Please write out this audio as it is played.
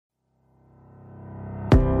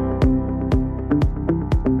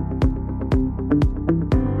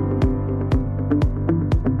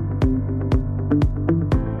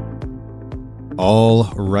All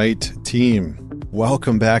right, team.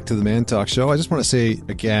 Welcome back to the Man Talk Show. I just want to say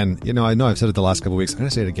again, I know I've said it the last couple of weeks. I'm going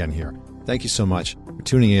to say it again here. Thank you so much for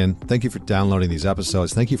tuning in. Thank you for downloading these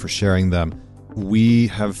episodes. Thank you for sharing them. We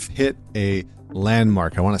have hit a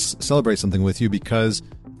landmark. I want to celebrate something with you because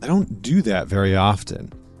I don't do that very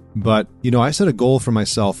often. But, I set a goal for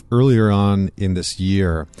myself earlier on in this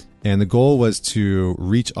year, and the goal was to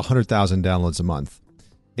reach 100,000 downloads a month.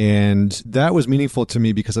 And that was meaningful to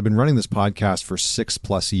me because I've been running this podcast for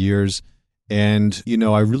 6+ years. And,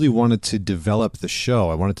 I really wanted to develop the show.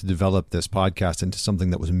 I wanted to develop this podcast into something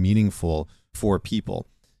that was meaningful for people.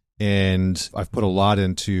 And I've put a lot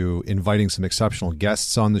into inviting some exceptional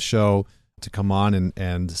guests on the show to come on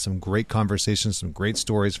and some great conversations, some great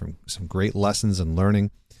stories from some great lessons and learning.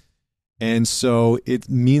 And so it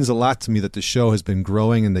means a lot to me that the show has been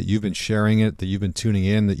growing and that you've been sharing it, that you've been tuning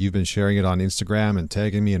in, that you've been sharing it on Instagram and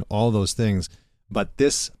tagging me and all those things. But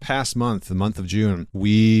this past month, the month of June,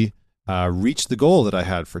 we reached the goal that I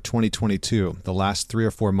had for 2022. The last 3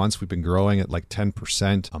 or 4 months, we've been growing at like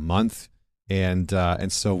 10% a month.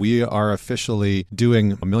 And so we are officially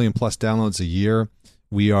doing 1 million+ downloads a year.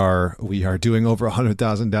 We are doing over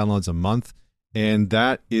 100,000 downloads a month. And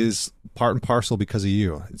that is part and parcel because of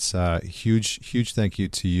you. It's a huge thank you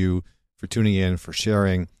to you for tuning in, for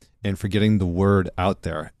sharing, and for getting the word out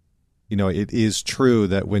there. It is true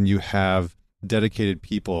that when you have dedicated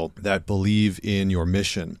people that believe in your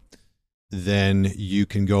mission, then you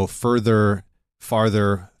can go further,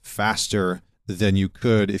 farther, faster than you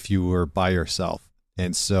could if you were by yourself.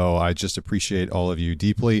 And so I just appreciate all of you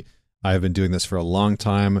deeply. I have been doing this for a long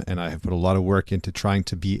time, and I have put a lot of work into trying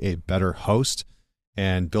to be a better host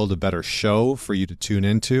and build a better show for you to tune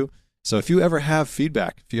into. So if you ever have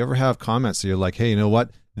feedback, if you ever have comments that you're like, hey, you know what?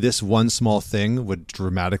 This one small thing would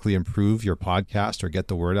dramatically improve your podcast or get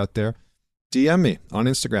the word out there, DM me on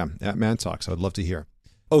Instagram at ManTalks. I would love to hear.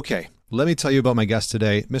 Okay, let me tell you about my guest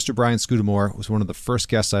today. Mr. Brian Scudamore was one of the first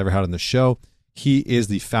guests I ever had on the show. He is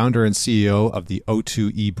the founder and CEO of the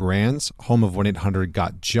O2E brands, home of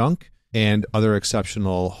 1-800-GOT-JUNK, and other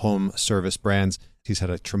exceptional home service brands. He's had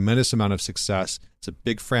a tremendous amount of success. It's a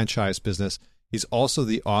big franchise business. He's also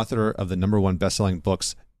the author of the #1 best-selling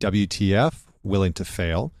books, WTF, Willing to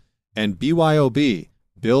Fail, and BYOB,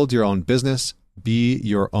 Build Your Own Business, Be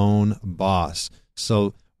Your Own Boss.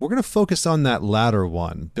 So we're going to focus on that latter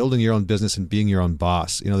one, building your own business and being your own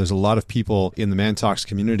boss. There's a lot of people in the Man Talks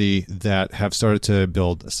community that have started to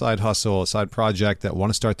build a side hustle, a side project, that want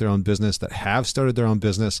to start their own business, that have started their own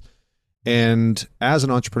business. And as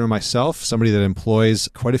an entrepreneur myself, somebody that employs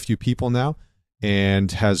quite a few people now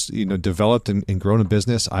and has developed and grown a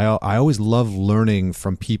business, I always love learning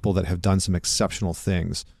from people that have done some exceptional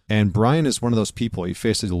things. And Brian is one of those people. He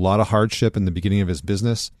faced a lot of hardship in the beginning of his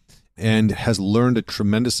business and has learned a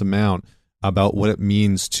tremendous amount about what it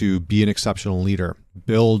means to be an exceptional leader,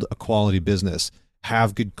 build a quality business,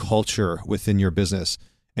 have good culture within your business.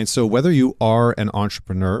 And so whether you are an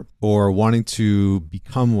entrepreneur or wanting to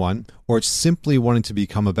become one, or simply wanting to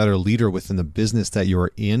become a better leader within the business that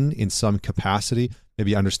you're in some capacity,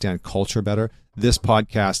 maybe understand culture better, this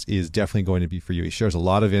podcast is definitely going to be for you. He shares a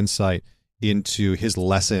lot of insight into his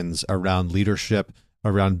lessons around leadership,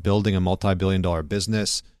 around building a multi-billion-dollar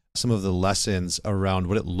business, some of the lessons around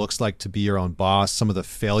what it looks like to be your own boss, some of the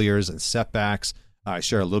failures and setbacks. I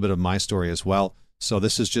share a little bit of my story as well. So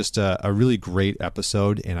this is just a really great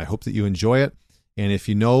episode, and I hope that you enjoy it. And if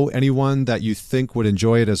you know anyone that you think would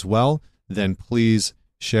enjoy it as well, then please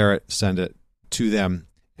share it, send it to them.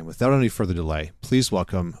 And without any further delay, please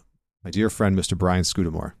welcome my dear friend, Mr. Brian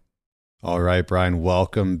Scudamore. All right, Brian,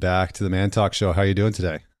 welcome back to the Man Talk Show. How are you doing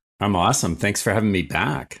today? I'm awesome. Thanks for having me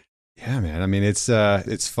back. Yeah, man. I mean,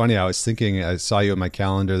 it's funny. I was thinking, I saw you on my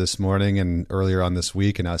calendar this morning and earlier on this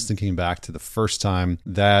week, and I was thinking back to the first time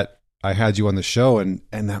that I had you on the show, and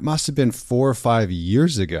that must have been 4 or 5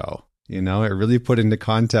 years ago. It really put into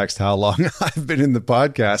context how long I've been in the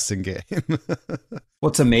podcasting game. Well,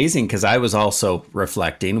 it's amazing because I was also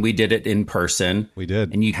reflecting. We did it in person. We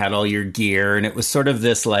did. And you had all your gear, and it was sort of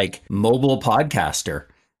this like mobile podcaster.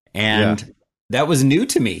 And that was new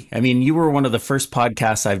to me. I mean, you were one of the first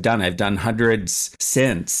podcasts I've done. I've done hundreds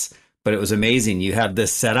since. But it was amazing. You had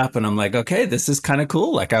this set up and I'm like, okay, this is kind of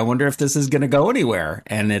cool. Like, I wonder if this is going to go anywhere.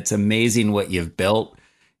 And it's amazing what you've built,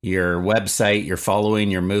 your website, your following,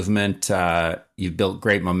 your movement. You've built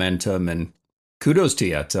great momentum, and kudos to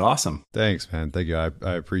you. It's awesome. Thanks, man. Thank you. I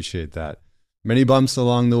appreciate that. Many bumps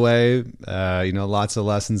along the way, lots of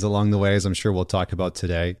lessons along the way, as I'm sure we'll talk about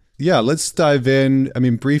today. Yeah, let's dive in. I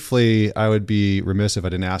mean, briefly, I would be remiss if I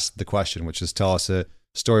didn't ask the question, which is tell us a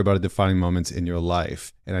story about a defining moment in your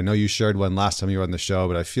life. And I know you shared one last time you were on the show,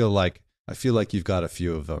 but I feel like I feel like you've got a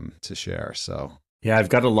few of them to share. So yeah, I've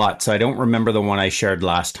got a lot. So I don't remember the one I shared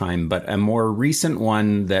last time, but a more recent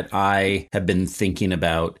one that I have been thinking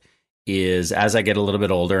about is as I get a little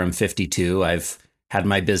bit older, I'm 52. I've had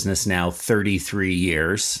my business now 33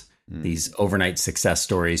 years. These overnight success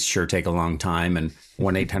stories sure take a long time. And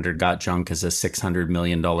 1-800-GOT-JUNK is a $600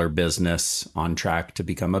 million business on track to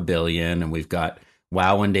become $1 billion. And we've got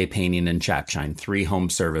Wow One Day Painting and ChatShine, 3 home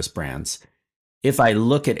service brands. If I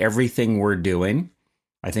look at everything we're doing,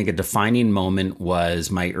 I think a defining moment was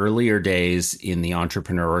my earlier days in the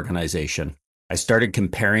entrepreneur organization. I started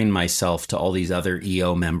comparing myself to all these other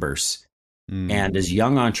EO members. And as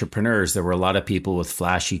young entrepreneurs, there were a lot of people with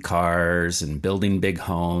flashy cars and building big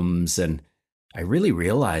homes. And I really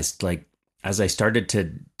realized, like, as I started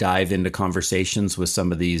to dive into conversations with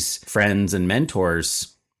some of these friends and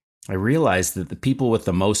mentors, I realized that the people with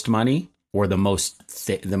the most money or the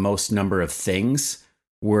most number of things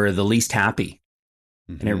were the least happy.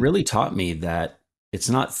 And it really taught me that it's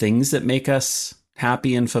not things that make us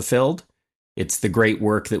happy and fulfilled. It's the great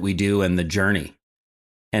work that we do and the journey.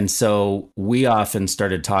 And so we often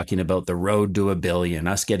started talking about the road to $1 billion,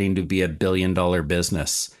 us getting to be $1 billion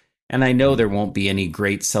business. And I know there won't be any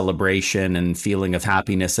great celebration and feeling of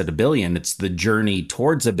happiness at $1 billion. It's the journey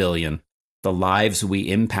towards $1 billion, the lives we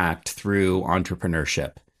impact through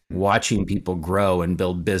entrepreneurship, watching people grow and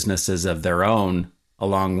build businesses of their own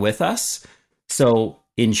along with us. So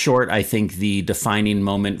in short, I think the defining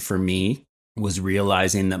moment for me was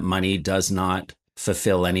realizing that money does not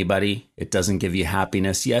fulfill anybody. It doesn't give you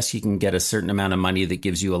happiness. Yes, you can get a certain amount of money that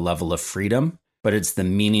gives you a level of freedom, but it's the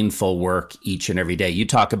meaningful work each and every day. You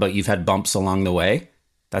talk about you've had bumps along the way.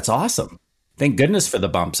 That's awesome. Thank goodness for the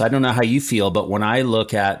bumps. I don't know how you feel, but when I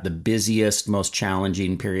look at the busiest, most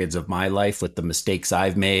challenging periods of my life with the mistakes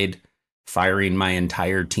I've made, firing my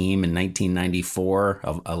entire team in 1994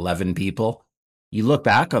 of 11 people, you look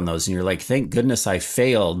back on those and you're like, thank goodness I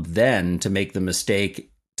failed then to make the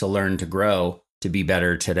mistake, to learn, to grow, to be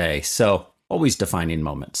better today. So always defining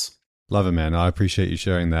moments. Love it, man. I appreciate you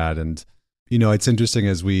sharing that. And, it's interesting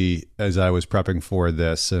as I was prepping for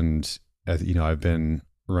this and, I've been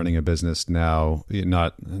running a business now, we're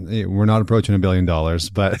not approaching $1 billion,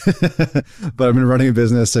 but, but I've been running a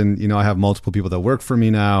business and, I have multiple people that work for me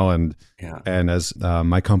now. And as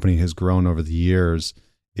my company has grown over the years,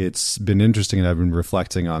 it's been interesting, and I've been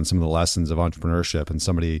reflecting on some of the lessons of entrepreneurship. And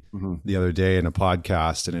somebody the other day in a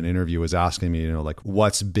podcast, in an interview, was asking me,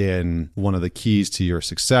 what's been one of the keys to your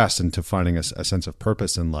success and to finding a sense of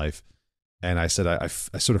purpose in life? And I said, I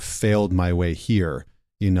sort of failed my way here.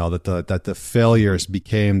 That the failures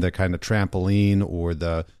became the kind of trampoline or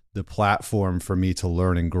the platform for me to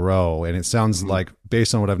learn and grow. And it sounds like,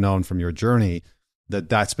 based on what I've known from your journey,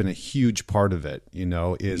 that's been a huge part of it,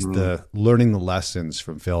 is the learning the lessons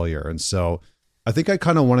from failure. And so I think I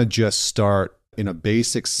kind of want to just start in a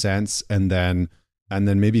basic sense and then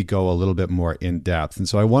maybe go a little bit more in depth. And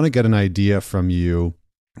so I want to get an idea from you,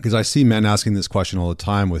 because I see men asking this question all the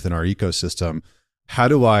time within our ecosystem. How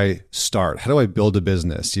do I start? How do I build a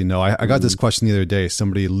business? I got this question the other day.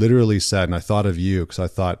 Somebody literally said, and I thought of you because I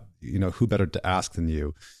thought, who better to ask than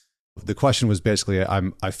you? The question was basically,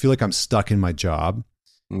 I feel like I'm stuck in my job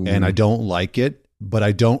and I don't like it, but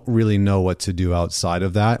I don't really know what to do outside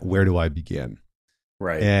of that. Where do I begin?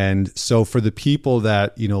 Right. And so for the people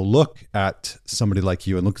that, look at somebody like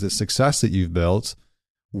you and look at the success that you've built,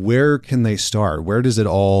 where can they start? Where does it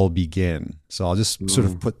all begin? So I'll just sort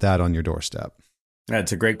of put that on your doorstep.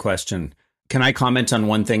 That's a great question. Can I comment on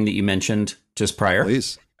one thing that you mentioned just prior?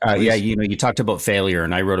 Please. Yeah, you talked about failure,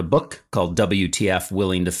 and I wrote a book called WTF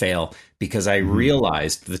Willing to Fail, because I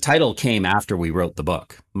realized the title came after we wrote the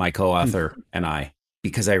book, my co-author and I,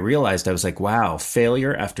 because I realized I was like, wow,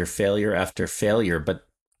 failure after failure after failure. But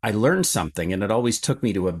I learned something, and it always took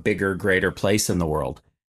me to a bigger, greater place in the world.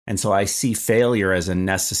 And so I see failure as a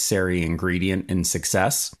necessary ingredient in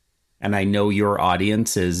success. And I know your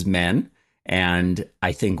audience is men. And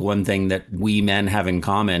I think one thing that we men have in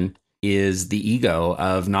common is the ego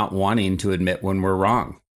of not wanting to admit when we're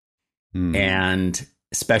wrong. And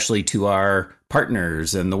especially to our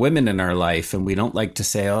partners and the women in our life. And we don't like to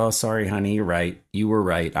say, oh, sorry, honey, you're right. You were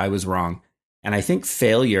right. I was wrong. And I think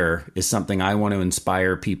failure is something I want to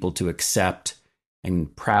inspire people to accept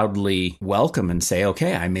and proudly welcome and say,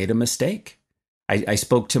 okay, I made a mistake. I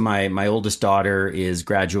spoke to my oldest daughter is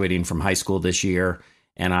graduating from high school this year,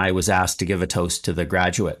 and I was asked to give a toast to the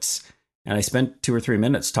graduates. And I spent 2 or 3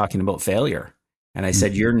 minutes talking about failure. And I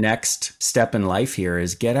said, your next step in life here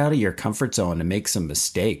is get out of your comfort zone and make some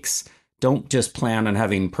mistakes. Don't just plan on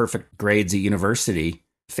having perfect grades at university.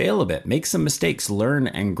 Fail a bit, make some mistakes, learn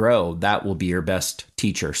and grow. That will be your best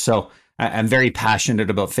teacher. So I'm very passionate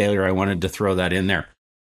about failure. I wanted to throw that in there.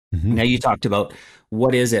 Mm-hmm. Now you talked about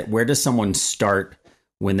what is it? Where does someone start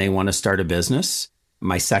when they want to start a business?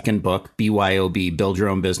 My second book, BYOB, Build Your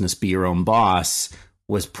Own Business, Be Your Own Boss,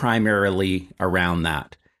 was primarily around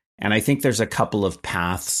that. And I think there's a couple of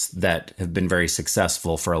paths that have been very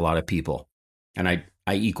successful for a lot of people. And I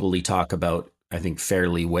equally talk about, I think,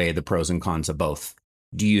 fairly weigh the pros and cons of both.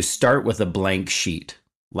 Do you start with a blank sheet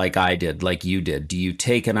like I did, like you did? Do you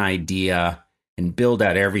take an idea and build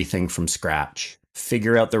out everything from scratch,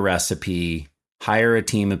 figure out the recipe, hire a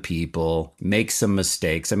team of people, make some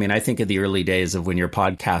mistakes? I mean, I think of the early days of when your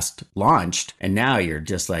podcast launched, and now you're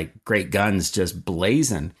just like great guns, just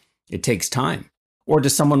blazing. It takes time. Or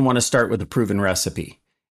does someone want to start with a proven recipe?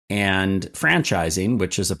 And franchising,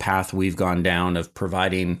 which is a path we've gone down of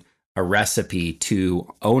providing a recipe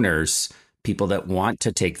to owners, people that want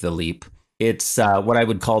to take the leap. It's what I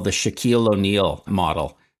would call the Shaquille O'Neal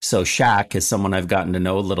model. So Shaq is someone I've gotten to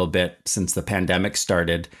know a little bit since the pandemic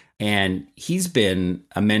started. And he's been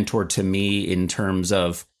a mentor to me in terms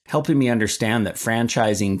of helping me understand that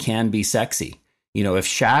franchising can be sexy. You know, if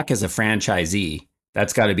Shaq is a franchisee,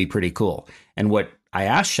 that's got to be pretty cool. And what I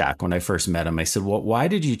asked Shaq when I first met him, I said, well, why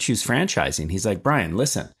did you choose franchising? He's like, Brian,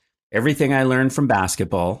 listen, everything I learned from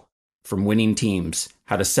basketball, from winning teams,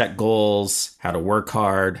 how to set goals, how to work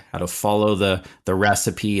hard, how to follow the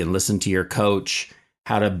recipe and listen to your coach,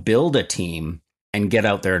 how to build a team and get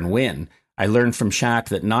out there and win. I learned from Shaq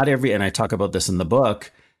that and I talk about this in the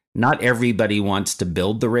book, not everybody wants to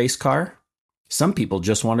build the race car. Some people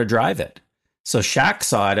just want to drive it. So Shaq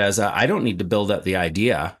saw it as I don't need to build up the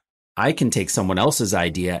idea. I can take someone else's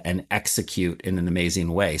idea and execute in an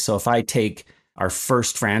amazing way. So if I take our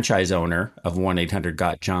first franchise owner of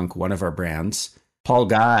 1-800-GOT-JUNK, one of our brands, Paul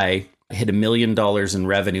Guy hit $1 million in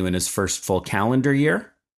revenue in his first full calendar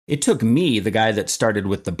year. It took me, the guy that started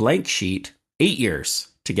with the blank sheet, 8 years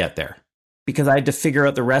to get there because I had to figure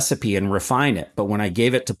out the recipe and refine it. But when I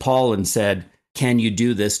gave it to Paul and said, can you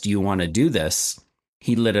do this? Do you want to do this?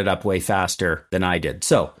 He lit it up way faster than I did.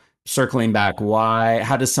 So circling back,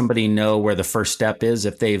 how does somebody know where the first step is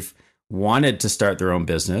if they've wanted to start their own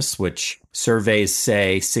business, which surveys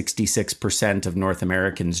say 66% of North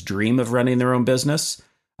Americans dream of running their own business.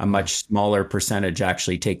 A much smaller percentage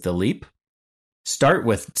actually take the leap. Start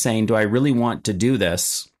with saying, do I really want to do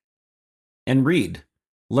this? And read,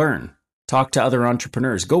 learn, talk to other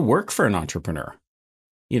entrepreneurs, go work for an entrepreneur.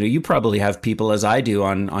 You know, you probably have people, as I do,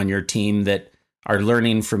 on your team that are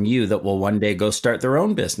learning from you that will one day go start their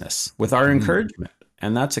own business with our encouragement.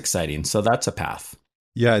 And that's exciting. So that's a path.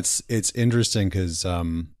 Yeah, it's interesting because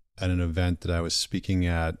at an event that I was speaking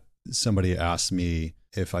at, somebody asked me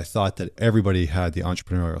if I thought that everybody had the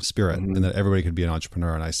entrepreneurial spirit and that everybody could be an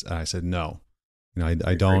entrepreneur, and I said no. You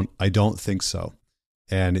know, I don't think so.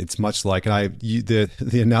 And it's much like, and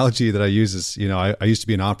the analogy that I use is, you know, I used to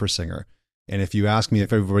be an opera singer, and if you ask me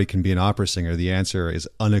if everybody can be an opera singer, the answer is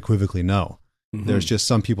unequivocally no. There's just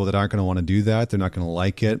some people that aren't going to want to do that. They're not going to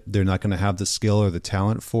like it. They're not going to have the skill or the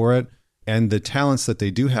talent for it. And the talents that they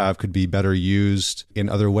do have could be better used in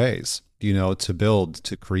other ways, you know, to build,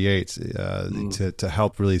 to create, to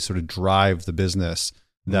help really sort of drive the business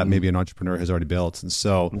that maybe an entrepreneur has already built. And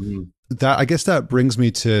so that, I guess that brings me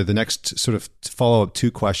to the next sort of follow-up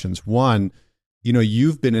 2 questions. One, you know,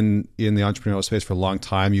 you've been in the entrepreneurial space for a long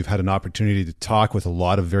time. You've had an opportunity to talk with a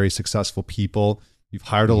lot of very successful people. You've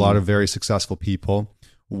hired a lot of very successful people.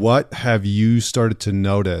 What have you started to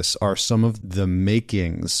notice are some of the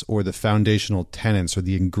makings or the foundational tenets or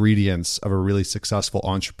the ingredients of a really successful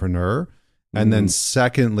entrepreneur? And then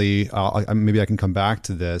secondly, maybe I can come back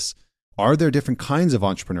to this. Are there different kinds of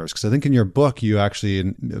entrepreneurs? Because I think in your book, you actually,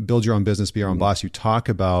 in Build Your Own Business, Be Your Own Boss, you talk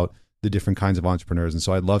about the different kinds of entrepreneurs. And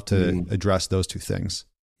so I'd love to address those 2 things.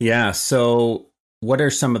 Yeah. So what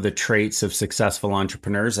are some of the traits of successful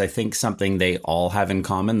entrepreneurs? I think something they all have in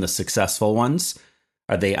common, the successful ones,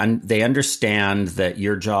 are they understand that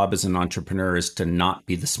your job as an entrepreneur is to not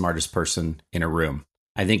be the smartest person in a room.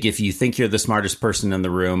 I think if you think you're the smartest person in the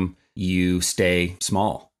room, you stay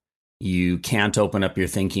small. You can't open up your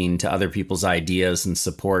thinking to other people's ideas and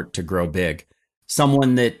support to grow big.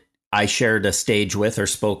 Someone that I shared a stage with or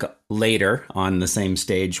spoke later on the same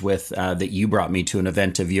stage with that you brought me to an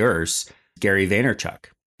event of yours, Gary Vaynerchuk.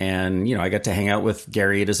 And, you know, I got to hang out with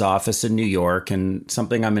Gary at his office in New York. And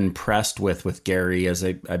something I'm impressed with Gary, as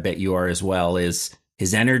I bet you are as well, is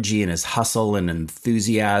his energy and his hustle and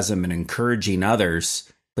enthusiasm and encouraging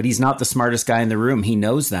others. But he's not the smartest guy in the room. He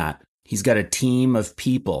knows that. He's got a team of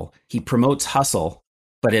people. He promotes hustle,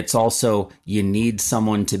 but it's also you need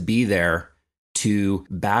someone to be there to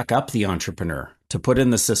back up the entrepreneur, to put in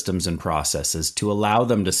the systems and processes, to allow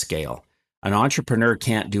them to scale. An entrepreneur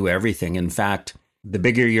can't do everything. In fact, the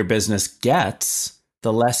bigger your business gets,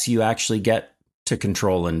 the less you actually get to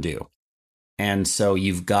control and do. And so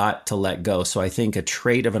you've got to let go. So I think a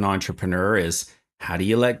trait of an entrepreneur is, how do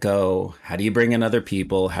you let go? How do you bring in other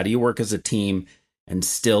people? How do you work as a team? And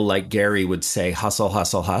still, like Gary would say, hustle,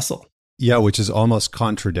 hustle, hustle. Yeah, which is almost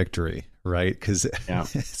contradictory, right? Because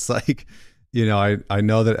it's like, I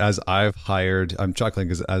know that I'm chuckling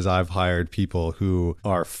because as I've hired people who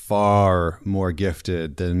are far more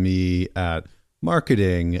gifted than me at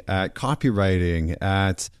marketing, at copywriting,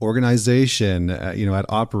 at organization, at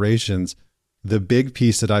operations, the big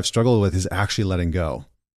piece that I've struggled with is actually letting go.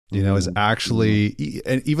 Is actually,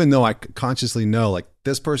 and even though I consciously know like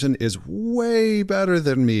this person is way better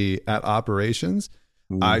than me at operations,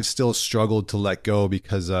 I've still struggled to let go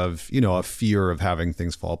because of, a fear of having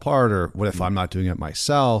things fall apart, or what if I'm not doing it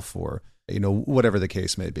myself, or, whatever the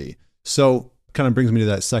case may be. So kind of brings me to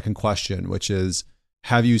that second question, which is,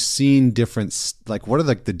 have you seen what are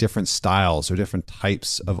the different styles or different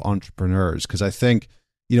types of entrepreneurs? Because I think,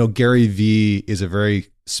 Gary Vee is a very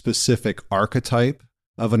specific archetype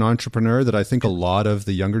of an entrepreneur that I think a lot of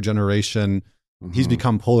the younger generation, he's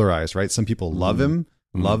become polarized, right? Some people love him,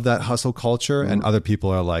 love that hustle culture, and other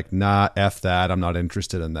people are like, nah, F that, I'm not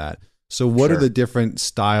interested in that. So what are the different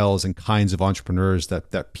styles and kinds of entrepreneurs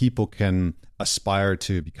that people can aspire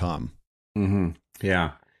to become?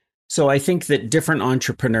 Yeah. So I think that different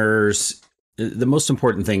entrepreneurs, the most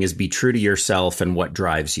important thing is be true to yourself and what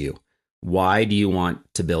drives you. Why do you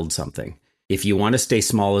want to build something? If you want to stay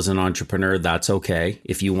small as an entrepreneur, that's okay.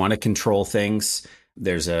 If you want to control things,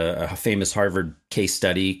 there's a famous Harvard case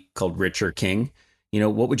study called Rich or King.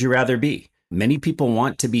 What would you rather be? Many people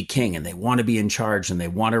want to be king and they want to be in charge and they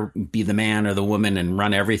want to be the man or the woman and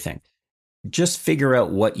run everything. Just figure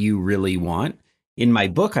out what you really want. In my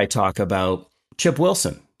book, I talk about Chip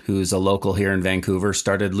Wilson, who's a local here in Vancouver,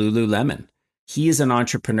 started Lululemon. He is an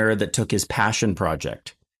entrepreneur that took his passion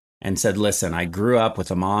project and said, listen, I grew up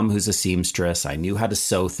with a mom who's a seamstress. I knew how to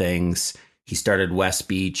sew things. He started West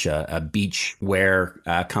Beach, a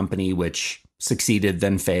beachwear company, which succeeded,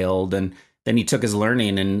 then failed. And then he took his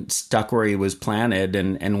learning and stuck where he was planted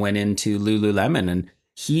and went into Lululemon. And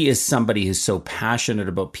he is somebody who's so passionate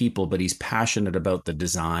about people, but he's passionate about the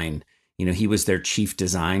design. He was their chief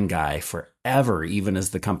design guy forever, even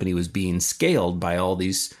as the company was being scaled by all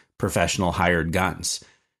these professional hired guns.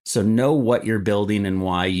 So know what you're building and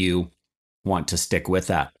why you want to stick with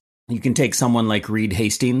that. You can take someone like Reed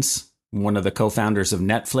Hastings, one of the co-founders of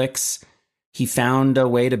Netflix. He found a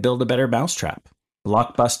way to build a better mousetrap.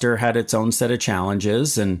 Blockbuster had its own set of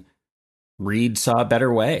challenges, and Reed saw a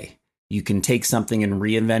better way. You can take something and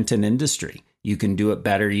reinvent an industry. You can do it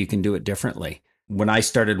better. You can do it differently. When I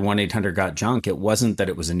started 1-800-GOT-JUNK, it wasn't that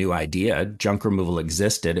it was a new idea. Junk removal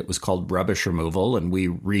existed. It was called rubbish removal, and we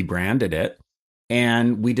rebranded it.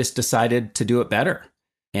 And we just decided to do it better.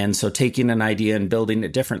 And so taking an idea and building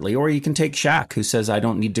it differently. Or you can take Shaq, who says, I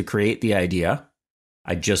don't need to create the idea.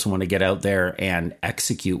 I just want to get out there and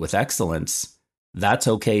execute with excellence. That's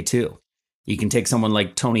okay too. You can take someone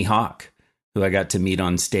like Tony Hawk, who I got to meet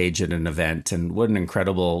on stage at an event. And what an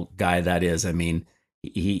incredible guy that is. I mean,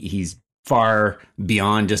 he's far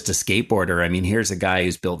beyond just a skateboarder. I mean, here's a guy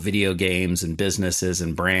who's built video games and businesses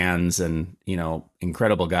and brands and,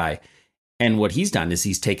 incredible guy. And what he's done is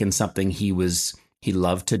he's taken something he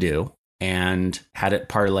loved to do and had it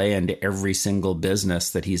parlay into every single business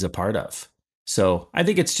that he's a part of. So I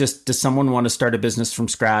think it's just, does someone want to start a business from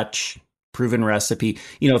scratch? Proven recipe.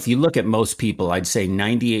 If you look at most people, I'd say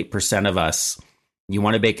 98% of us, you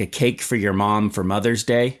want to bake a cake for your mom for Mother's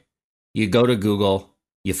Day. You go to Google,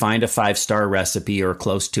 you find a 5-star recipe or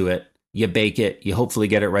close to it. You bake it. You hopefully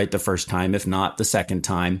get it right the first time, if not the second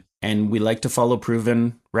time. And we like to follow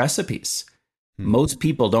proven recipes. Most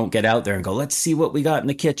people don't get out there and go, let's see what we got in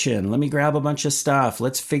the kitchen. Let me grab a bunch of stuff.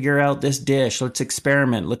 Let's figure out this dish. Let's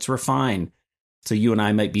experiment. Let's refine. So you and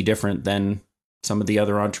I might be different than some of the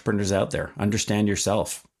other entrepreneurs out there. Understand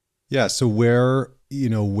yourself. Yeah. So where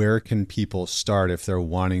can people start if they're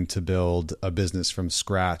wanting to build a business from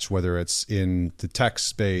scratch, whether it's in the tech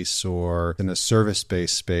space or in a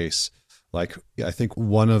service-based space? Like, I think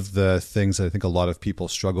one of the things that I think a lot of people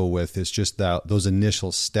struggle with is just those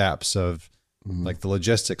initial steps of like the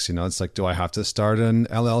logistics. It's like, do I have to start an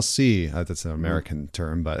LLC? That's an American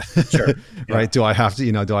term, but sure. Right? Do I have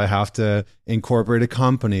to incorporate a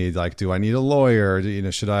company? Like, do I need a lawyer?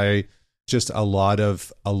 Should I just a lot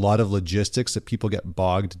of logistics that people get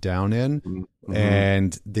bogged down in,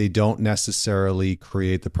 and they don't necessarily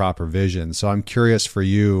create the proper vision. So I'm curious for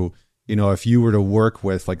you, if you were to work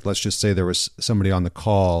with, like, let's just say there was somebody on the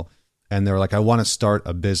call and they were like, I want to start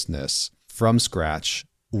a business. from scratch,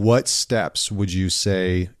 what steps would you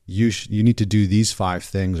say you need to do these 5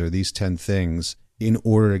 things or these 10 things in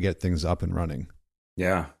order to get things up and running?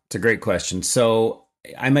 Yeah, it's a great question. So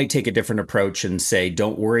I might take a different approach and say,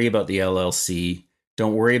 don't worry about the LLC.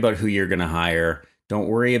 Don't worry about who you're going to hire. Don't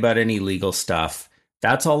worry about any legal stuff.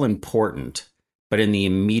 That's all important. But in the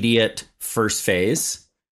immediate first phase,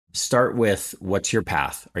 start with what's your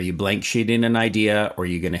path? Are you blank sheeting an idea, or are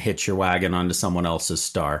you going to hitch your wagon onto someone else's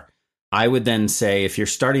star? I would then say, if you're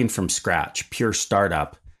starting from scratch, pure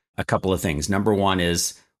startup, a couple of things. Number one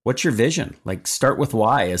is, what's your vision? Like, start with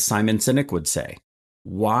why, as Simon Sinek would say.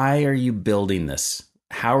 Why are you building this?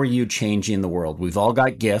 How are you changing the world? We've all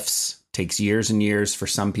got gifts. Takes years and years for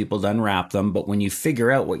some people to unwrap them. But when you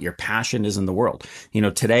figure out what your passion is in the world,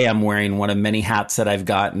 today I'm wearing one of many hats that I've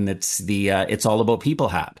gotten. It's the It's All About People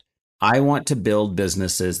hat. I want to build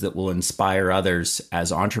businesses that will inspire others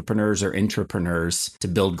as entrepreneurs or intrapreneurs to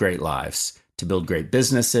build great lives, to build great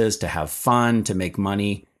businesses, to have fun, to make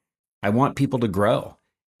money. I want people to grow,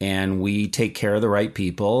 and we take care of the right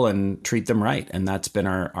people and treat them right. And that's been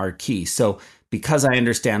our key. So because I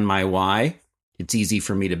understand my why, it's easy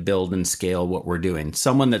for me to build and scale what we're doing.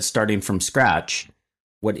 Someone that's starting from scratch,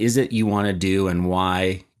 what is it you want to do and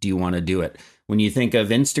why do you want to do it? When you think of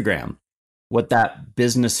Instagram, what that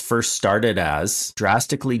business first started as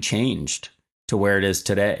drastically changed to where it is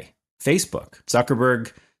today. Facebook,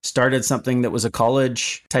 Zuckerberg started something that was a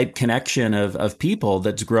college type connection of people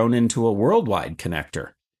that's grown into a worldwide connector.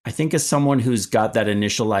 I think as someone who's got that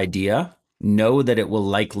initial idea, know that it will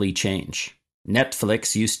likely change.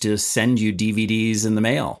 Netflix used to send you DVDs in the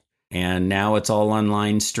mail, and now it's all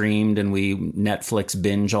online streamed and we Netflix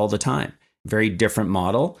binge all the time. Very different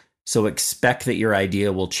model. So expect that your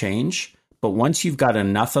idea will change. But once you've got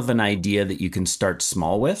enough of an idea that you can start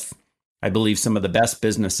small with, I believe some of the best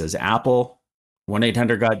businesses, Apple,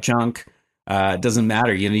 1-800-GOT-JUNK, it doesn't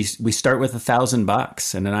matter. We start with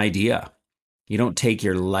 $1,000 and an idea. You don't take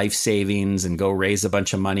your life savings and go raise a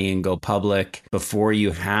bunch of money and go public before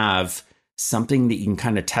you have something that you can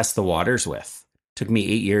kind of test the waters with. It took me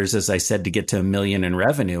 8 years, as I said, to get to $1 million in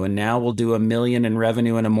revenue, and now we'll do $1 million in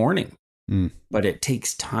revenue in a morning. But it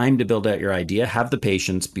takes time to build out your idea, have the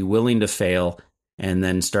patience, be willing to fail, and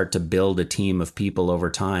then start to build a team of people over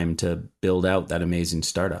time to build out that amazing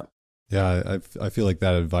startup. Yeah, I feel like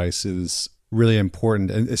that advice is really important,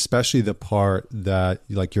 and especially the part that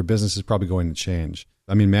like your business is probably going to change.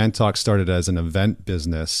 I mean, ManTalk started as an event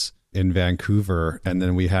business in Vancouver, and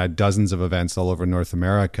then we had dozens of events all over North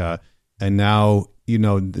America, and now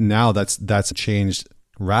that's changed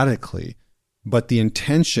radically. But the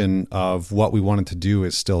intention of what we wanted to do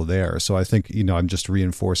is still there. So I think, I'm just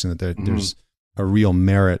reinforcing that there's a real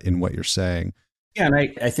merit in what you're saying. Yeah, and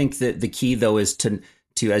I think that the key, though, is to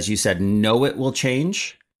as you said, know it will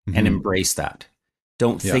change and embrace that.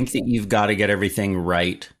 Don't think that you've got to get everything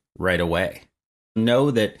right away.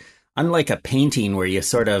 Know that unlike a painting where you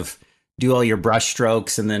sort of do all your brush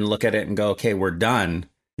strokes and then look at it and go, okay, we're done,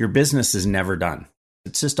 your business is never done.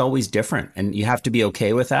 It's just always different, and you have to be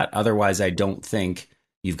okay with that. Otherwise, I don't think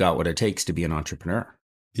you've got what it takes to be an entrepreneur.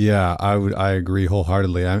 Yeah, I agree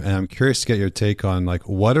wholeheartedly. And I'm curious to get your take on like,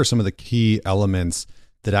 what are some of the key elements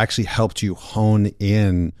that actually helped you hone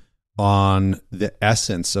in on the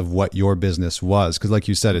essence of what your business was? Because like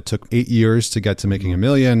you said, it took 8 years to get to making $1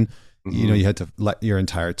 million. You had to let your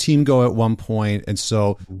entire team go at one point. And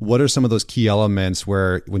so what are some of those key elements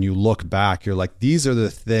where when you look back, you're like, these are the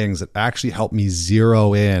things that actually helped me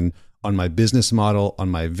zero in on my business model, on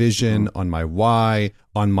my vision, on my why,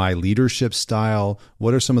 on my leadership style?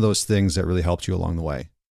 What are some of those things that really helped you along the way?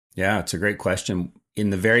 Yeah, it's a great question. In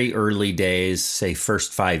the very early days, say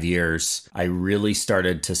first 5 years, I really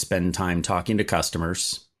started to spend time talking to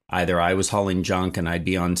customers. Either I was hauling junk and I'd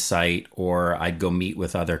be on site, or I'd go meet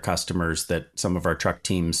with other customers that some of our truck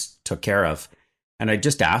teams took care of. And I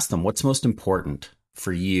just asked them, what's most important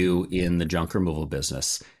for you in the junk removal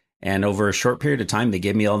business? And over a short period of time, they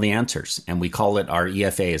gave me all the answers. And we call it our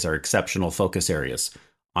EFAs, our exceptional focus areas: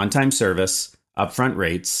 on-time service, upfront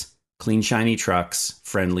rates, clean, shiny trucks,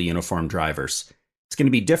 friendly, uniformed drivers. It's going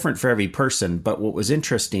to be different for every person. But what was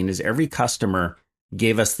interesting is every customer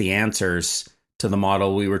gave us the answers to the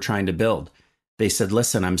model we were trying to build. They said,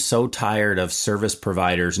 listen, I'm so tired of service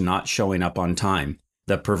providers not showing up on time.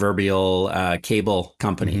 The proverbial cable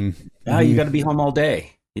company. You got to be home all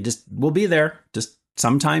day. We'll be there just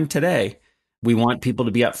sometime today. We want people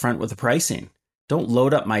to be upfront with the pricing. Don't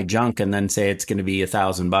load up my junk and then say it's going to be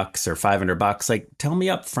 $1,000 or $500. Like, tell me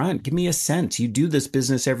up front. Give me a sense. You do this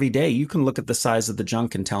business every day. You can look at the size of the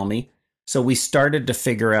junk and tell me, So we started to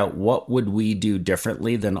figure out what would we do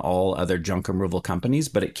differently than all other junk removal companies,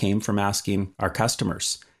 but it came from asking our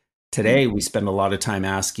customers. Today, we spend a lot of time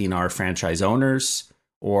asking our franchise owners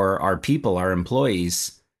or our people, our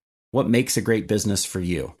employees, what makes a great business for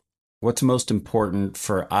you? What's most important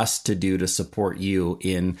for us to do to support you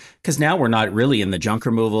in, because now we're not really in the junk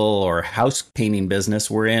removal or house painting business,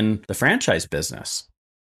 we're in the franchise business.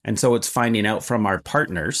 And so it's finding out from our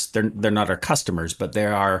partners, they're not our customers, but they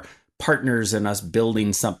are partners in us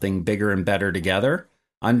building something bigger and better together,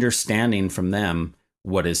 understanding from them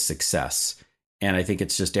what is success. And I think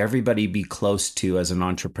it's just everybody be close to, as an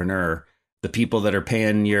entrepreneur, the people that are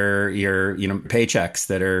paying your paychecks,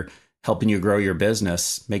 that are helping you grow your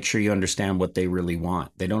business. Make sure you understand what they really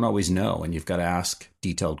want. They don't always know, and you've got to ask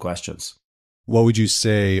detailed questions. What would you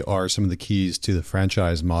say are some of the keys to the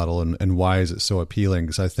franchise model, and why is it so appealing?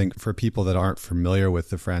 Because I think for people that aren't familiar with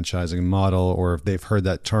the franchising model, or if they've heard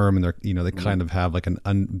that term and they kind of have like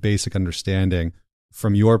an basic understanding,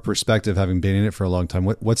 from your perspective, having been in it for a long time,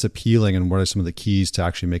 what's appealing and what are some of the keys to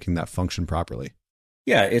actually making that function properly?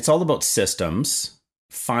 Yeah, it's all about systems,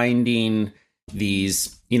 finding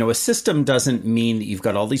these, a system doesn't mean that you've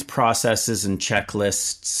got all these processes and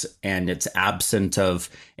checklists and it's absent of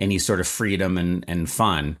any sort of freedom and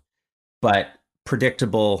fun, but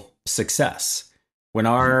predictable success. When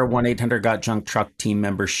our 1-800-GOT-JUNK team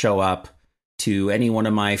members show up to any one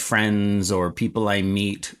of my friends or people I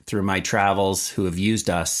meet through my travels who have used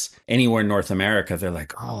us anywhere in North America, they're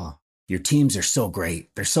like, oh, your teams are so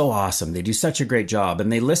great. They're so awesome. They do such a great job.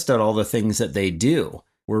 And they list out all the things that they do.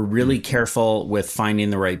 We're really careful with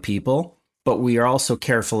finding the right people, but we are also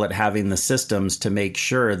careful at having the systems to make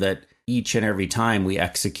sure that each and every time we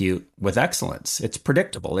execute with excellence. It's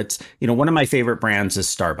predictable. It's, one of my favorite brands is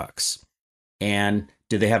Starbucks. And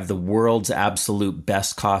do they have the world's absolute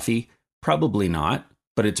best coffee? Probably not,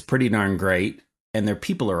 but it's pretty darn great. And their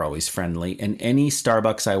people are always friendly. And any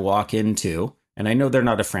Starbucks I walk into, and I know they're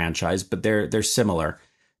not a franchise, but they're similar.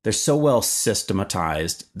 They're so well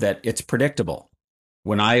systematized that it's predictable.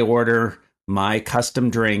 When I order my custom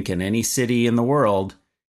drink in any city in the world,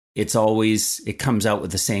 it comes out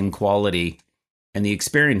with the same quality and the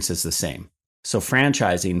experience is the same. So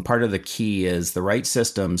franchising, part of the key is the right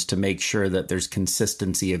systems to make sure that there's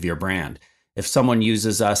consistency of your brand. If someone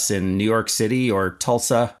uses us in New York City or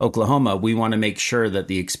Tulsa, Oklahoma, we want to make sure that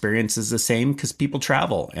the experience is the same because people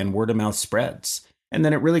travel and word of mouth spreads. And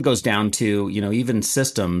then it really goes down to, even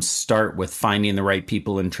systems start with finding the right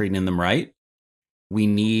people and treating them right. We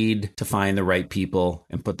need to find the right people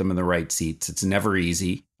and put them in the right seats. It's never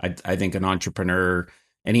easy. I think any entrepreneur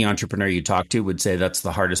you talk to would say that's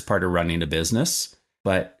the hardest part of running a business.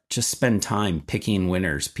 But just spend time picking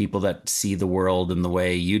winners, people that see the world in the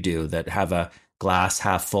way you do, that have a glass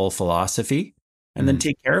half full philosophy, and then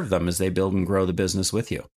take care of them as they build and grow the business with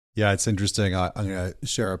you. Yeah, it's interesting. I'm going to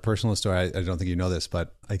share a personal story. I don't think you know this,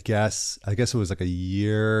 but I guess it was like a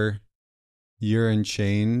year and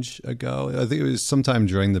change ago. I think it was sometime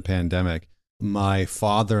during the pandemic. My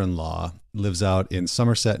father-in-law lives out in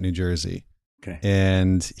Somerset, New Jersey. Okay.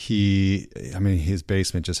 And his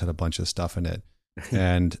basement just had a bunch of stuff in it.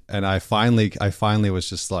 And I finally was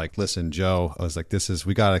just like, listen, Joe, I was like,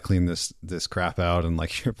 we got to clean this crap out. And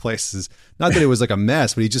like, your place is, not that it was like a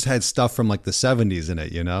mess, but he just had stuff from like the 70s in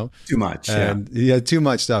it, Too much. And he had too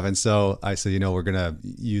much stuff. And so I said, we're going to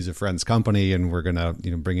use a friend's company and we're going to,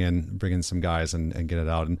 bring in some guys and get it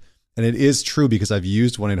out. And it is true because I've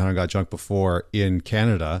used 1-800-GOT-JUNK before in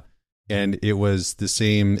Canada. And it was the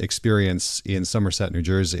same experience in Somerset, New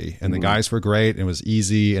Jersey. And the guys were great, and it was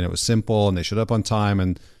easy, and it was simple, and they showed up on time,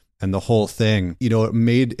 and the whole thing.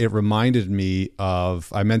 It reminded me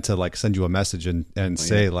of, I meant to like send you a message and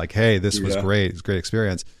say like, hey, this was great. It's a great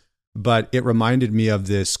experience. But it reminded me of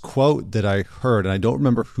this quote that I heard, and I don't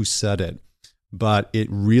remember who said it, but it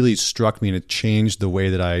really struck me and it changed the way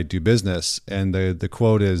that I do business. And the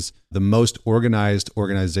quote is, the most organized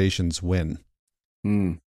organizations win.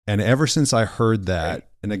 And ever since I heard that,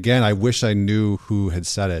 and again, I wish I knew who had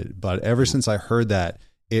said it, but ever since I heard that,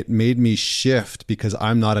 it made me shift because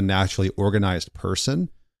I'm not a naturally organized person,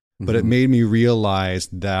 but it made me realize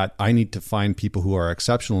that I need to find people who are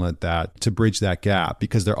exceptional at that to bridge that gap,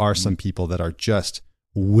 because there are some people that are just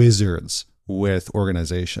wizards with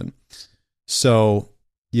organization. So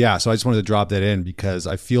I just wanted to drop that in because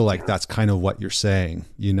I feel like that's kind of what you're saying,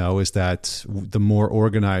 is that the more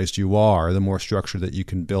organized you are, the more structure that you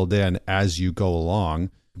can build in as you go along,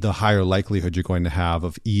 the higher likelihood you're going to have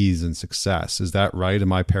of ease and success. Is that right?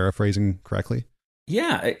 Am I paraphrasing correctly?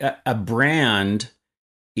 Yeah. A brand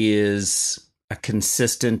is a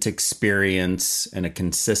consistent experience and a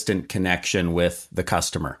consistent connection with the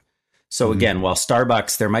customer. So again, while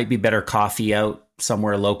Starbucks, there might be better coffee out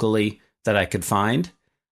somewhere locally that I could find.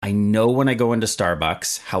 I know when I go into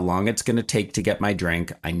Starbucks how long it's going to take to get my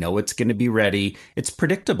drink. I know it's going to be ready. It's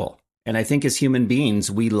predictable. And I think as human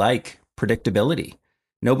beings, we like predictability.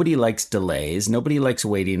 Nobody likes delays. Nobody likes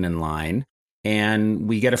waiting in line. And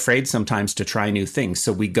we get afraid sometimes to try new things.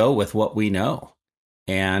 So we go with what we know.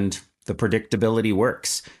 And the predictability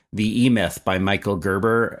works. The E-Myth by Michael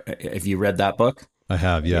Gerber. Have you read that book? I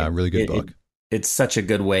have. Yeah. Really good book. It's such a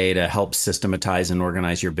good way to help systematize and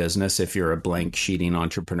organize your business if you're a blank sheeting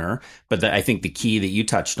entrepreneur. But I think the key that you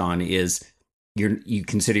touched on is you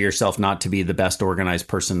consider yourself not to be the best organized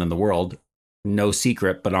person in the world. No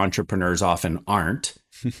secret, but entrepreneurs often aren't.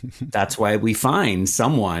 That's why we find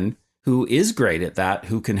someone who is great at that,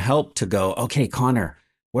 who can help to go, okay, Connor,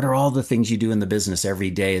 what are all the things you do in the business every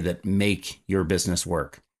day that make your business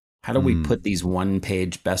work? How do we put these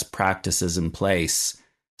one-page best practices in place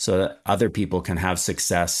so that other people can have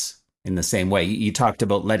success in the same way? You talked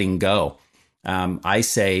about letting go. I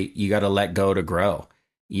say you got to let go to grow.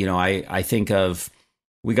 You know, I think of,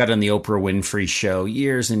 we got on the Oprah Winfrey show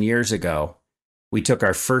years and years ago. We took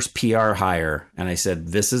our first PR hire and I said,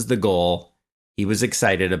 this is the goal. He was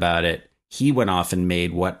excited about it. He went off and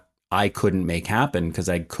made what I couldn't make happen because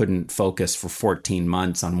I couldn't focus for 14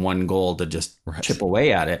 months on one goal to just chip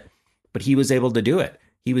away at it. But he was able to do it.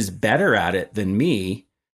 He was better at it than me.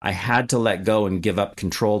 I had to let go and give up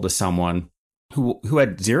control to someone who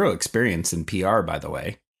had zero experience in PR, by the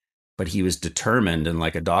way, but he was determined and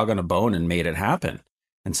like a dog on a bone and made it happen.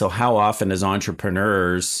 And so how often as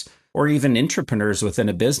entrepreneurs or even intrapreneurs within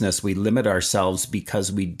a business, we limit ourselves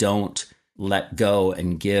because we don't let go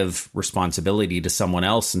and give responsibility to someone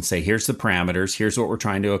else and say, here's the parameters, here's what we're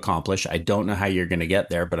trying to accomplish. I don't know how you're going to get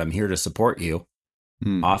there, but I'm here to support you.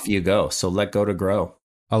 Off you go. So let go to grow.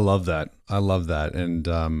 I love that. And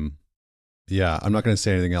yeah, I'm not going to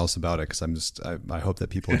say anything else about it because I hope that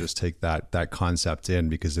people just take that concept in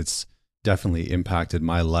because it's definitely impacted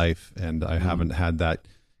my life. And I haven't had that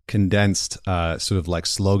condensed sort of like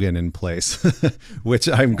slogan in place, which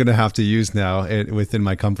I'm going to have to use now within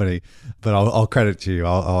my company. But I'll credit to you.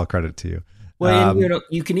 I'll credit to you. Well,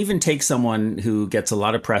 you can even take someone who gets a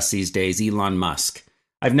lot of press these days, Elon Musk.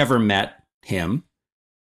 I've never met him.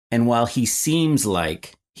 And while he seems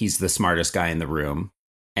like he's the smartest guy in the room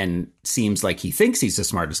and seems like he thinks he's the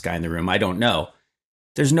smartest guy in the room, I don't know.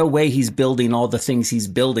 There's no way he's building all the things he's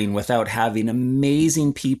building without having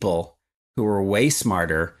amazing people who are way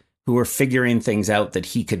smarter, who are figuring things out that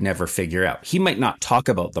he could never figure out. He might not talk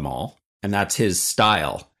about them all, and that's his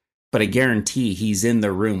style. But I guarantee he's in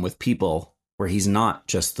the room with people where he's not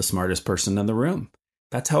just the smartest person in the room.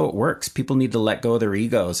 That's how it works. People need to let go of their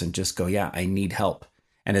egos and just go, yeah, I need help.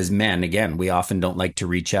 And as men, again, we often don't like to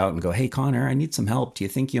reach out and go, hey, Connor, I need some help. Do you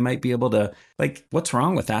think you might be able to, like, what's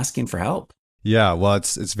wrong with asking for help? Yeah, well,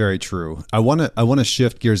 it's very true. I want to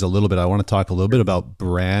shift gears a little bit. I want to talk a little bit about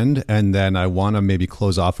brand, and then I want to maybe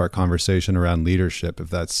close off our conversation around leadership,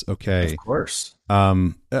 if that's okay. Of course.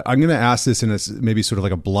 I'm going to ask this in a maybe sort of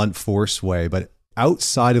like a blunt force way, but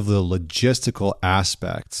outside of the logistical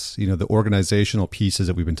aspects, the organizational pieces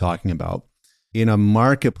that we've been talking about, in a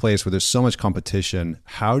marketplace where there's so much competition,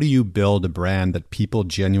 how do you build a brand that people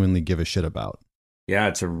genuinely give a shit about? Yeah,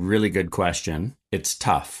 it's a really good question. It's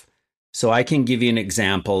tough. So I can give you an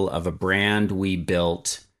example of a brand we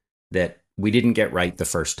built that we didn't get right the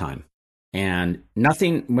first time. And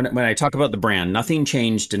nothing, when I talk about the brand, nothing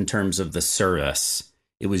changed in terms of the service.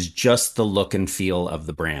 It was just the look and feel of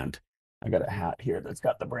the brand. I got a hat here that's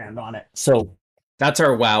got the brand on it. So that's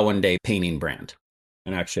our Wow One Day painting brand.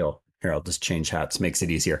 And actually, I'll just change hats, makes it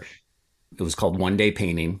easier. It was called One Day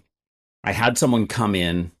Painting. I had someone come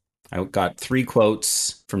in. I got 3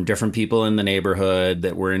 quotes from different people in the neighborhood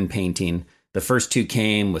that were in painting. The first 2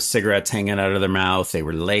 came with cigarettes hanging out of their mouth. They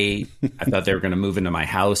were late. I thought they were going to move into my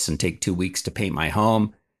house and take 2 weeks to paint my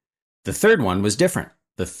home. The third one was different.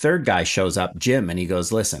 The third guy shows up, Jim, and he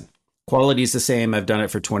goes, listen, quality's the same. I've done it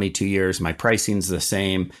for 22 years. My pricing's the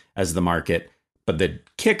same as the market. But the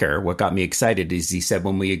kicker, what got me excited, is he said,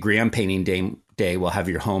 when we agree on painting day, we'll have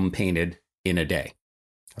your home painted in a day.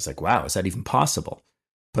 I was like, wow, is that even possible?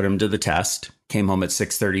 Put him to the test, came home at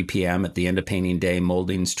 6:30 p.m. at the end of painting day,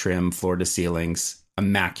 moldings, trim, floor to ceilings,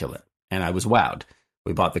 immaculate. And I was wowed.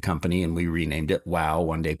 We bought the company and we renamed it Wow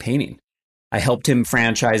One Day Painting. I helped him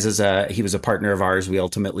franchise he was a partner of ours. We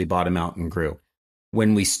ultimately bought him out and grew.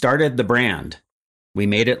 When we started the brand, we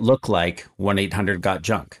made it look like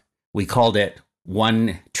 1-800-GOT-JUNK. We called it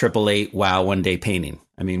 1-888 Wow One Day Painting.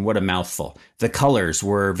 I mean, what a mouthful. The colors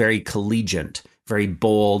were very collegiate, very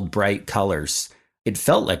bold, bright colors. It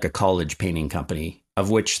felt like a college painting company of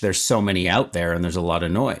which there's so many out there and there's a lot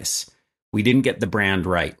of noise. We didn't get the brand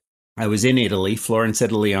right. I was in Italy, Florence,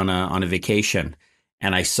 Italy on a vacation,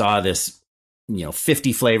 and I saw this,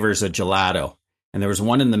 50 flavors of gelato. And there was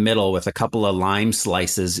one in the middle with a couple of lime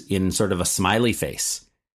slices in sort of a smiley face.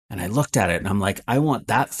 And I looked at it and I'm like, I want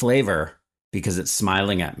that flavor because it's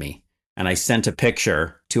smiling at me. And I sent a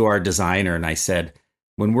picture to our designer and I said,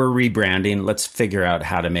 when we're rebranding, let's figure out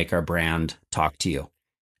how to make our brand talk to you.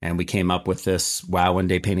 And we came up with this Wow One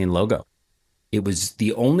Day Painting logo. It was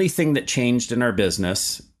the only thing that changed in our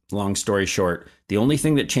business. Long story short, the only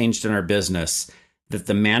thing that changed in our business, that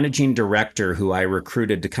the managing director who I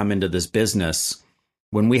recruited to come into this business,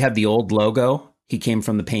 when we had the old logo, he came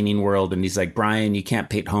from the painting world and he's like, Brian, you can't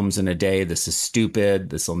paint homes in a day. This is stupid.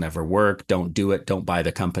 This will never work. Don't do it. Don't buy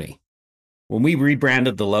the company. When we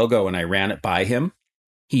rebranded the logo and I ran it by him,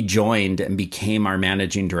 he joined and became our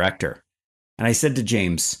managing director. And I said to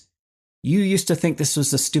James, you used to think this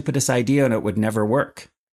was the stupidest idea and it would never work.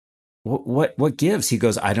 What gives? He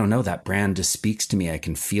goes, I don't know. That brand just speaks to me. I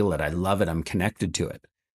can feel it. I love it. I'm connected to it.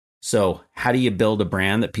 So how do you build a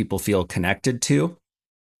brand that people feel connected to?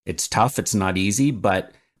 It's tough. It's not easy,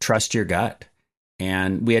 but trust your gut.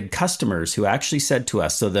 And we had customers who actually said to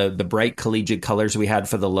us, so the bright collegiate colors we had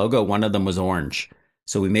for the logo, one of them was orange.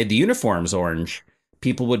 So we made the uniforms orange.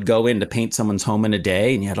 People would go in to paint someone's home in a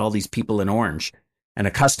day and you had all these people in orange. And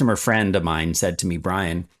a customer friend of mine said to me,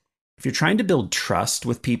 Brian, if you're trying to build trust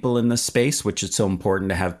with people in this space, which is so important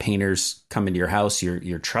to have painters come into your house,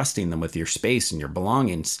 you're trusting them with your space and your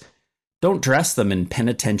belongings. Don't dress them in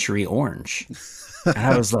penitentiary orange. And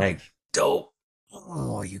I was like, dope.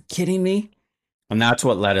 Oh, are you kidding me? And that's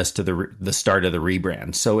what led us to the start of the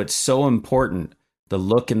rebrand. So it's so important, the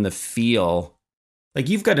look and the feel. Like,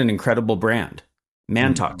 you've got an incredible brand.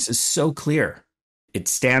 Mantox is so clear. It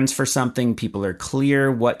stands for something. People are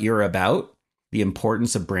clear what you're about. The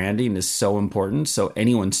importance of branding is so important. So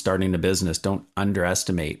anyone starting a business, don't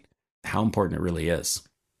underestimate how important it really is.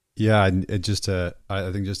 Yeah, and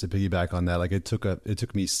I think just to piggyback on that, like it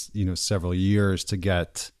took me several years to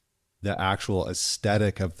get the actual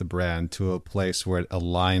aesthetic of the brand to a place where it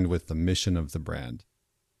aligned with the mission of the brand.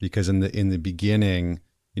 Because in the beginning,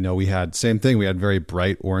 we had same thing. We had very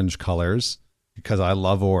bright orange colors because I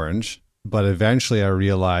love orange. But eventually, I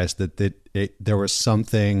realized that there was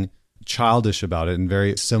something childish about it and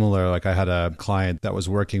very similar. Like, I had a client that was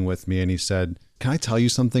working with me and he said, can I tell you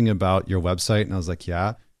something about your website? And I was like,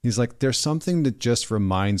 yeah. He's like, there's something that just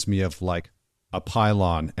reminds me of like a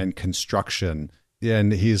pylon and construction.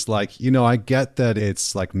 And he's like, I get that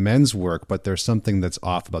it's like men's work, but there's something that's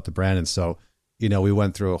off about the brand. And so, we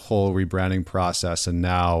went through a whole rebranding process and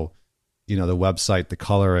now, the website, the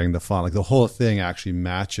coloring, the font, like the whole thing actually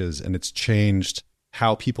matches, and it's changed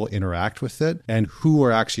how people interact with it and who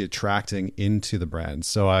we're actually attracting into the brand.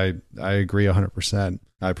 So I agree 100%.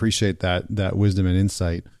 I appreciate that wisdom and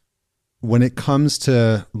insight. When it comes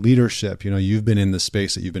to leadership, you've been in the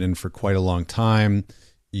space that you've been in for quite a long time.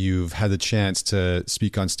 You've had the chance to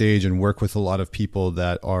speak on stage and work with a lot of people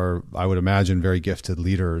that are, I would imagine, very gifted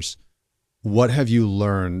leaders. What have you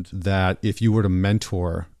learned that if you were to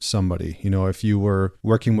mentor somebody, if you were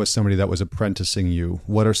working with somebody that was apprenticing you,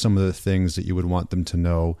 what are some of the things that you would want them to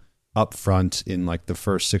know up front in like the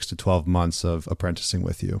first 6 to 12 months of apprenticing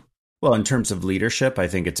with you? Well, in terms of leadership, I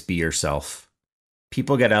think it's be yourself.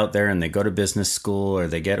 People get out there and they go to business school or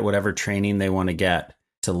they get whatever training they want to get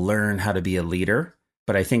to learn how to be a leader.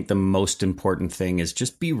 But I think the most important thing is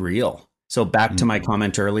just be real. So back to my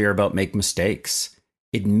comment earlier about make mistakes.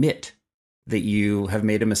 Admit that you have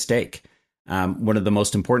made a mistake. One of the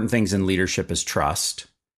most important things in leadership is trust.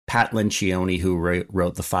 Pat Lencioni, who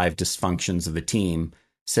wrote The 5 Dysfunctions of a Team,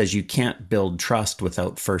 says you can't build trust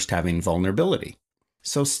without first having vulnerability.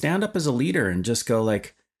 So stand up as a leader and just go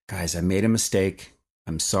like, guys, I made a mistake.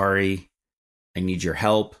 I'm sorry. I need your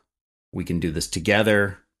help. We can do this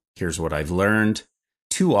together. Here's what I've learned.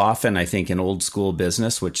 Too often, I think in old school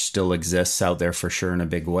business, which still exists out there for sure in a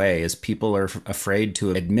big way, is people are afraid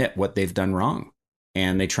to admit what they've done wrong.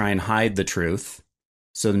 And they try and hide the truth.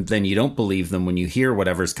 So then you don't believe them when you hear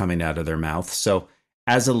whatever's coming out of their mouth. So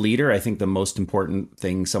as a leader, I think the most important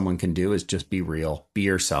thing someone can do is just be real, be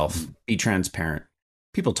yourself, be transparent.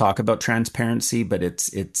 People talk about transparency, but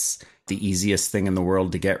it's the easiest thing in the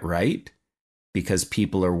world to get right because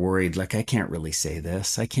people are worried, like, I can't really say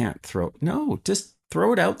this. I can't just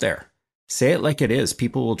throw it out there. Say it like it is.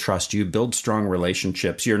 People will trust you, build strong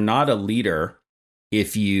relationships. You're not a leader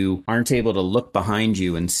if you aren't able to look behind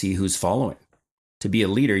you and see who's following. To be a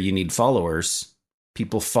leader, you need followers.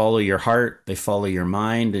 People follow your heart. They follow your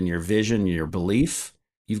mind and your vision, your belief.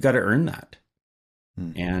 You've got to earn that.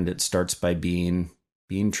 And it starts by being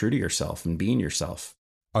being true to yourself and being yourself.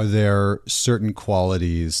 Are there certain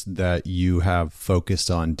qualities that you have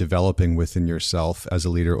focused on developing within yourself as a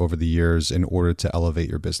leader over the years in order to elevate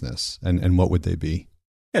your business? And what would they be?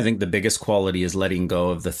 I think the biggest quality is letting go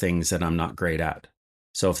of the things that I'm not great at.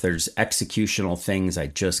 So if there's executional things I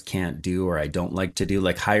just can't do or I don't like to do,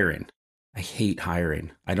 like hiring. I hate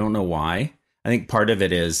hiring. I don't know why. I think part of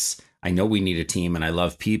it is I know we need a team and I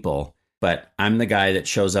love people, but I'm the guy that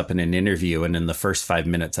shows up in an interview and in the first 5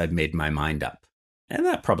 minutes, I've made my mind up. And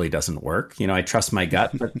that probably doesn't work. I trust my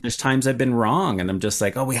gut, but there's times I've been wrong and I'm just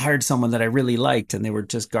like, oh, we hired someone that I really liked and they were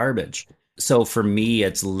just garbage. So for me,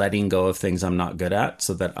 it's letting go of things I'm not good at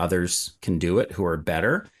so that others can do it who are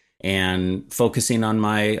better, and focusing on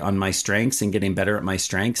my strengths and getting better at my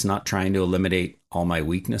strengths, not trying to eliminate all my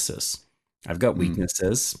weaknesses. I've got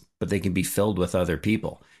weaknesses, but they can be filled with other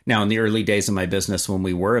people. Now, in the early days of my business, when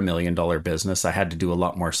we were $1 million business, I had to do a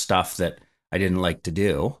lot more stuff that I didn't like to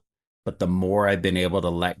do. But the more I've been able to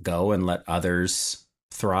let go and let others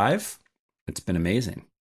thrive, it's been amazing.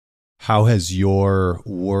 How has your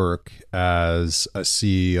work as a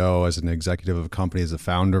CEO, as an executive of a company, as a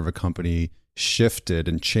founder of a company shifted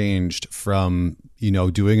and changed from,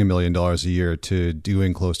 doing $1 million a year to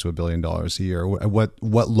doing close to $1 billion a year? What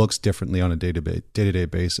looks differently on a day-to-day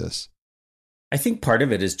basis? I think part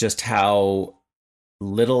of it is just how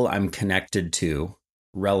little I'm connected to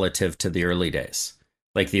relative to the early days.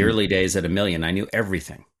 Like the early days at $1 million, I knew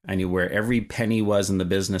everything. I knew where every penny was in the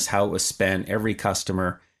business, how it was spent, every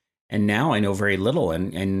customer. And now I know very little,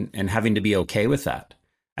 and having to be okay with that.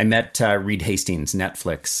 I met Reed Hastings,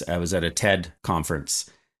 Netflix. I was at a TED conference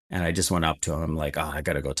and I just went up to him. I'm like, I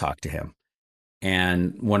got to go talk to him.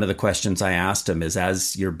 And one of the questions I asked him is,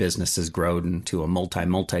 as your business has grown into a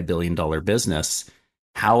multi-billion dollar business,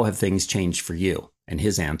 how have things changed for you? And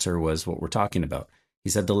his answer was what we're talking about. He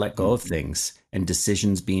said to let go of things and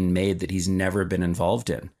decisions being made that he's never been involved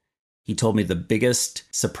in. He told me the biggest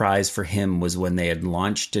surprise for him was when they had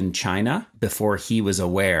launched in China before he was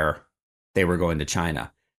aware they were going to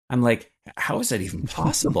China. I'm like, how is that even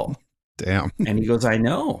possible? Damn. And he goes, I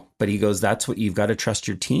know. But he goes, that's what you've got to trust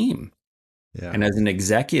your team. Yeah. And as an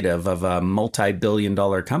executive of a multi-billion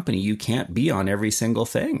dollar company, you can't be on every single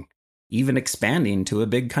thing, even expanding to a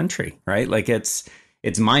big country, right? Like it's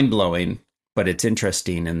mind blowing, but it's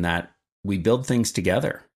interesting in that we build things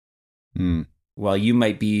together. While you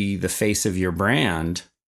might be the face of your brand,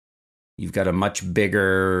 you've got a much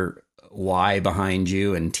bigger why behind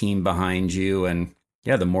you and team behind you. And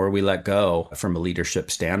yeah, the more we let go from a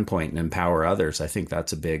leadership standpoint and empower others, I think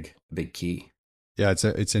that's a big key. Yeah,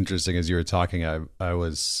 it's interesting. As you were talking, I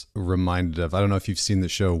was reminded of, I don't know if you've seen the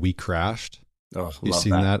show We Crashed. Oh, you've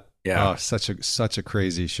seen that? Yeah. Oh, such a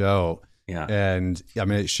crazy show. Yeah. And I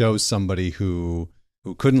mean, it shows somebody who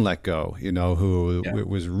couldn't let go, it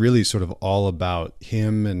was really sort of all about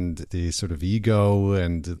him and the sort of ego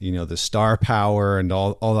and, the star power and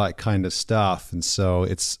all that kind of stuff. And so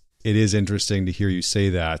it is interesting to hear you say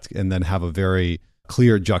that and then have a very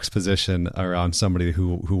clear juxtaposition around somebody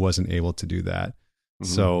who wasn't able to do that.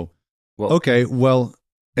 So, go ahead.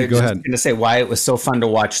 I was going to say why it was so fun to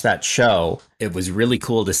watch that show. It was really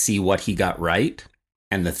cool to see what he got right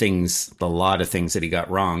and the lot of things that he got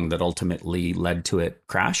wrong that ultimately led to it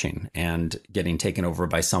crashing and getting taken over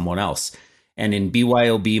by someone else. And in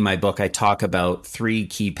BYOB, my book, I talk about 3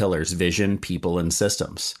 key pillars: vision, people, and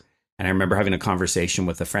systems. And I remember having a conversation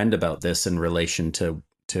with a friend about this in relation to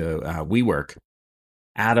WeWork.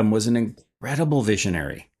 Adam was an incredible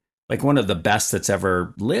visionary, like one of the best that's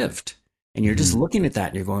ever lived. And you're just looking at that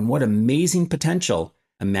and you're going, what amazing potential.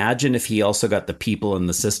 Imagine if he also got the people and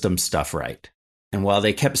the system stuff right. And while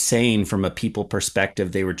they kept saying from a people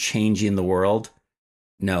perspective, they were changing the world,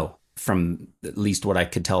 no, from at least what I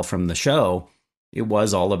could tell from the show, it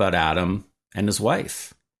was all about Adam and his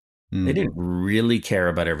wife. They didn't really care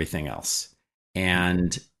about everything else.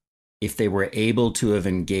 And if they were able to have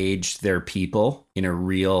engaged their people in a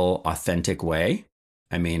real, authentic way,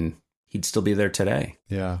 I mean, he'd still be there today.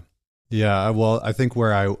 Yeah. Yeah. Well, I think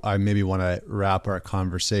where I maybe want to wrap our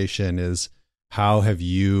conversation is, how have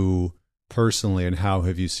you personally and how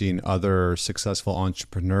have you seen other successful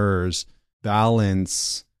entrepreneurs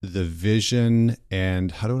balance the vision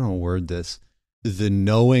and, how do I word this, the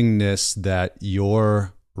knowingness that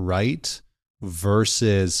you're right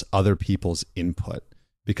versus other people's input?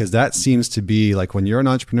 Because that seems to be like, when you're an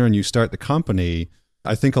entrepreneur and you start the company,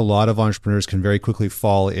 I think a lot of entrepreneurs can very quickly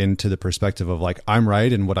fall into the perspective of like, I'm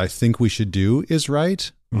right and what I think we should do is right,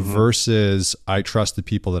 versus I trust the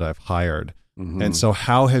people that I've hired. And so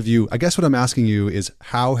how have you, I guess what I'm asking you is,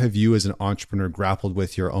 how have you as an entrepreneur grappled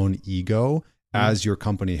with your own ego as your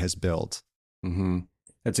company has built?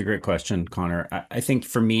 That's a great question, Connor. I think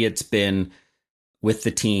for me, it's been with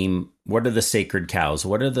the team. What are the sacred cows?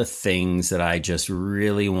 What are the things that I just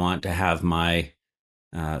really want to have my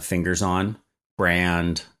fingers on?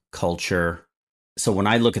 Brand, culture. So when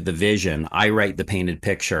I look at the vision, I write the painted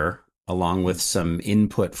picture along with some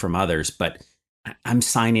input from others, but I'm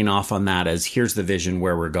signing off on that as here's the vision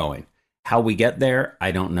where we're going. How we get there,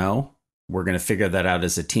 I don't know. We're going to figure that out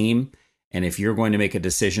as a team. And if you're going to make a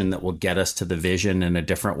decision that will get us to the vision in a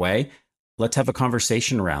different way, let's have a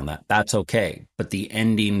conversation around that. That's okay. But the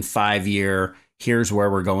ending 5-year, here's where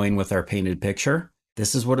we're going with our painted picture.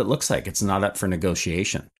 This is what it looks like. It's not up for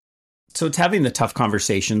negotiation. So it's having the tough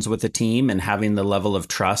conversations with the team and having the level of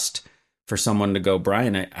trust for someone to go,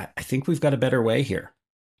 Brian, I think we've got a better way here.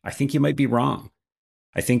 I think you might be wrong.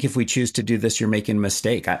 I think if we choose to do this, you're making a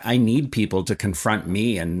mistake. I need people to confront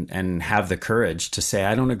me and have the courage to say,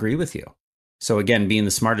 I don't agree with you. So again, being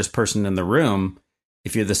the smartest person in the room,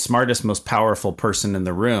 if you're the smartest, most powerful person in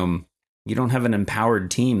the room, you don't have an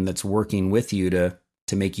empowered team that's working with you to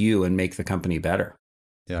make you and make the company better.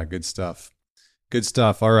 Yeah, good stuff. Good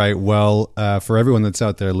stuff. All right. Well, for everyone that's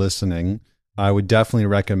out there listening, I would definitely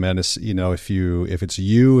recommend, if it's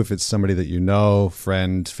you, if it's somebody that you know,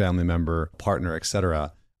 friend, family member, partner,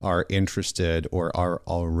 etc., are interested or are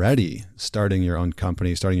already starting your own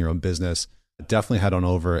company, starting your own business, definitely head on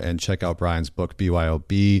over and check out Brian's book,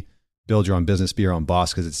 BYOB, Build Your Own Business, Be Your Own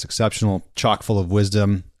Boss, because it's exceptional, chock full of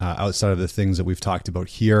wisdom outside of the things that we've talked about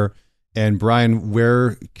here. And Brian,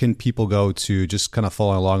 where can people go to just kind of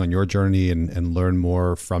follow along on your journey and learn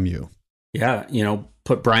more from you? Yeah,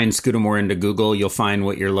 put Brian Scudamore into Google. You'll find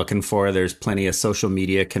what you're looking for. There's plenty of social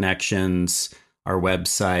media connections, our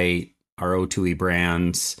website, our O2E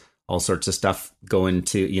brands, all sorts of stuff. Go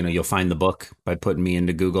into, you'll find the book by putting me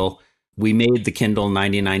into Google. We made the Kindle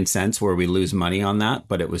 99 cents where we lose money on that,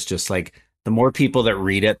 but it was just like the more people that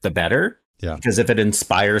read it, the better. Yeah. Because if it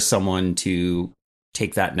inspires someone to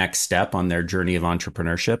take that next step on their journey of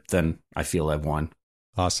entrepreneurship, then I feel I've won.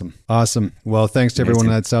 Awesome. Well, thanks to everyone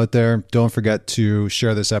that's out there. Don't forget to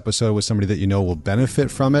share this episode with somebody that you know will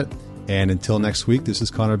benefit from it. And until next week, this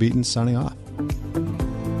is Connor Beaton signing off.